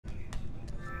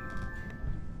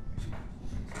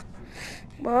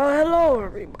Well, hello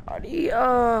everybody.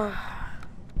 I'm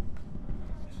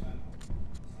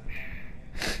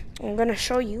gonna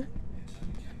show you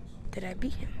that I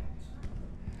beat him.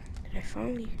 That I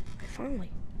finally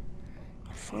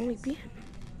beat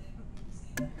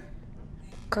him.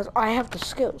 Cause I have the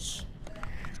skills.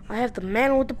 I have the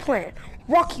man with the plan.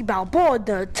 Rocky Balboa,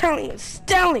 the Italian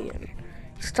stallion.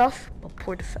 He's tough, but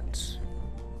poor defense.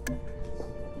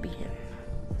 Beat him.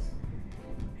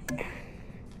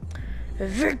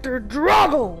 Victor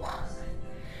Drago.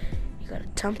 You got a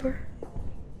temper,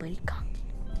 but he cocky.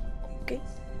 Okay.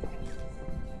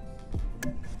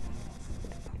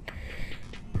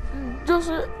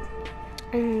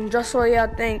 Just so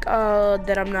y'all think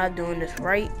that I'm not doing this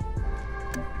right.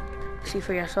 See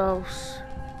for yourselves.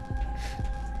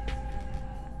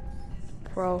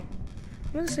 Pro. I'm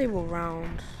gonna disable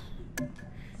rounds.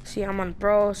 See, I'm on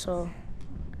pro, so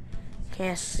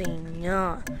can't say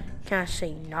nada. Can't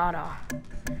say nada.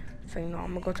 So you know,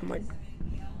 I'm gonna go to my.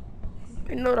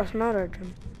 No, that's not our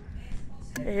gym.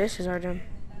 Hey, this is our gym.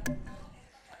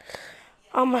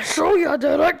 I'm gonna show y'all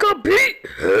that I could beat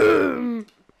him.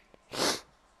 I'm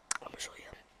gonna show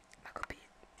you I could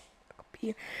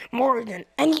beat more than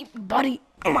anybody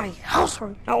in my house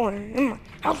right now. In my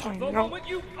house right now.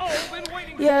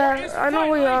 Yeah, I know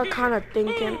we are kind of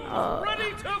thinking,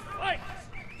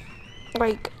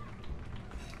 like,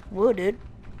 Will did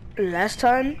last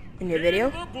time in your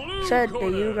video said that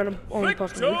you were gonna only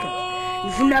post on the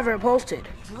weekends. You've never posted.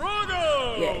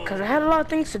 Yeah, because I had a lot of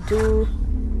things to do.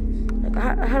 Like,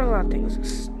 I had a lot of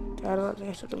things. I had a lot of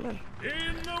things to do, man.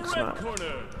 In the red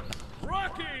corner,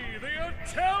 Rocky, the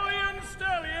Italian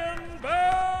stallion,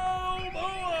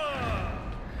 Balboa.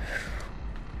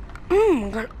 My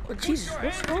God, oh, Jesus,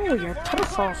 what's wrong with your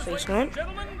pedophile face, man?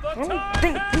 I don't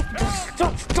think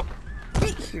don't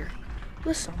be here.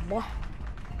 Listen, boy.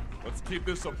 Let's keep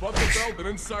this above the belt and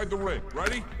inside the ring.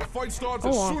 Ready? The fight starts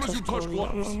as soon as you touch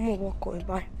gloves. I'm gonna walk away.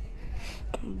 Bye.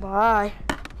 Bye.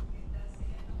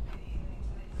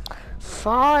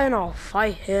 Fine, I'll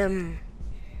fight him.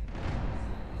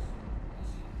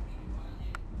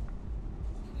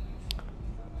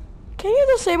 Can you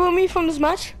disable me from this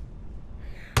match?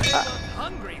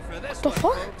 Hungry for this what the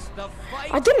fuck? Folks. The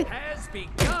fight I didn't. Has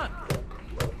begun.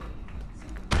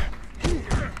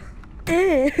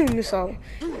 Sorry.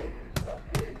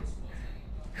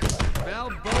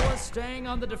 Balboa staying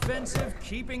on the defensive,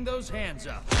 keeping those hands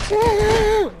up.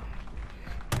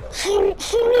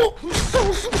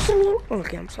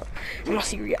 Okay, I'm sorry. I'm not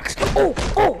seeing reacts. Oh!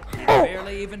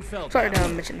 Barely even felt. Sorry that I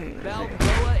mentioned him.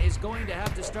 Balboa is going to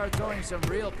have to start throwing some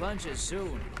real punches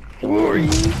soon. Wait,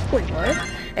 what?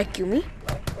 Ekumi?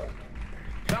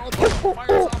 Balboa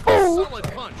fires off a solid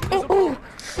punch.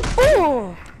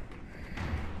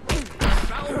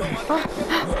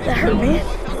 That hurt me.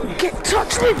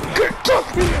 Touch me!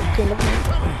 Okay, never mind.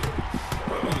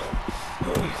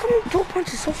 How many throw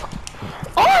punches so far?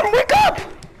 Oh, wake up!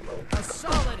 A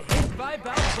solid hit by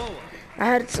Balboa. I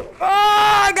had some. Oh,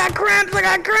 I got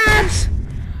cramps!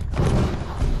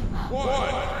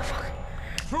 One,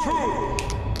 two.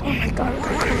 Oh my God, I got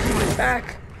cramps in my back.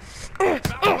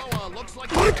 Balboa looks like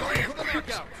he's going for the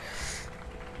knockout.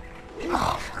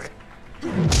 Oh, fuck. Oh,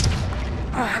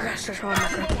 I gotta stretch my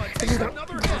back. I just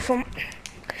got from.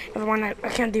 Never mind, I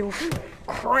can't deal with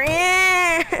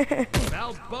cramp.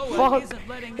 Balboa isn't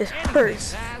letting It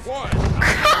hurts. One,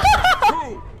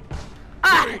 two,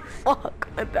 Fuck,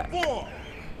 my back. four.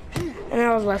 And I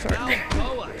was laughing right there.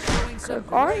 Balboa showing some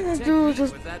All I great had to do was technique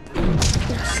just with that.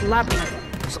 slap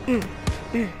him.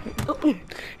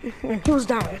 He was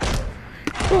down.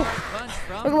 Oof.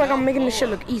 Look like I'm making this shit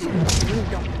look easy. Really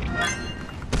don't.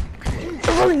 It's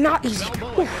really not easy.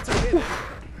 Oof.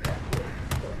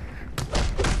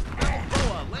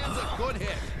 Balboa lands a good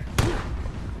hit.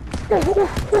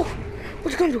 What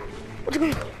you gonna do? What you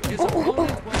gonna do? His opponent will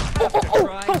have to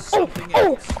try something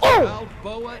else.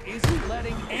 Balboa isn't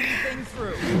letting anything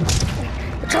through.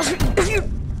 Trust me, if you.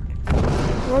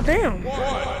 Well, damn.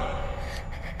 One,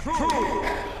 two,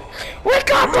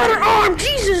 Wake up, brother arm!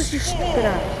 Jesus, you stupid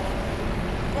ass.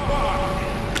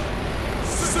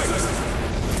 6.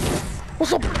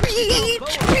 What's up, bitch?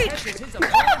 Catches his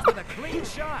opponent with a clean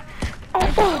shot.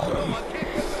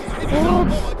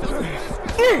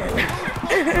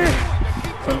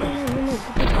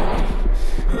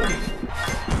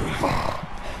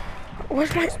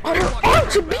 Where's my other arm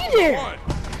to be there?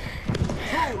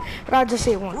 I gotta just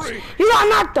say it once. You got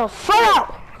knocked the fuck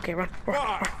out! Okay, run.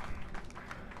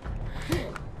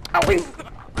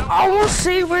 I won't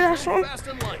say where that's from.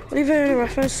 Leave it in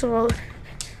reference to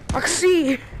I can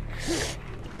see.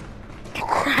 Oh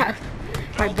crap.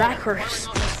 My back hurts.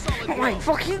 Oh my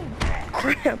fucking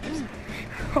cramps.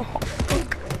 Oh,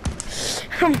 fuck.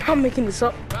 I'm not making this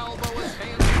up. Balboa's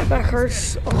hands. My back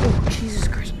hurts. Oh, Jesus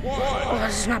Christ. Oh,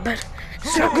 this is not bad.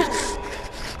 This is not good.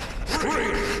 3,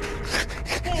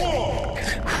 4,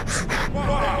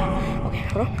 5, Okay,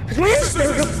 hold on. There's my hands.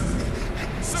 There we go.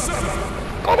 7,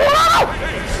 Go, go, go!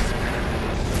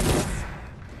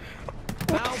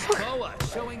 8. Balboa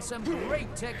showing some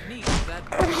great technique. That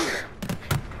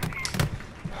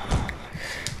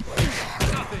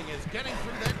nothing is getting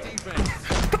through that defense.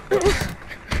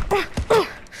 Fuck.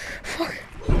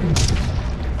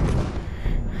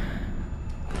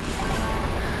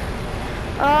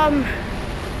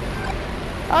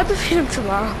 I'll defeat him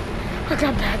tomorrow. I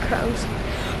got bad cramps.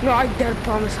 No, I dead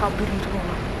promise I'll beat him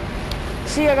tomorrow.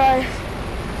 See ya, guys.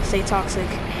 Stay toxic.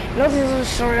 No, this is a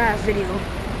short ass video.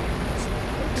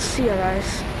 Just see ya,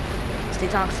 guys. Stay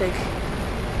toxic.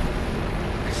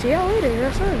 See ya later.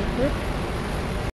 That's it.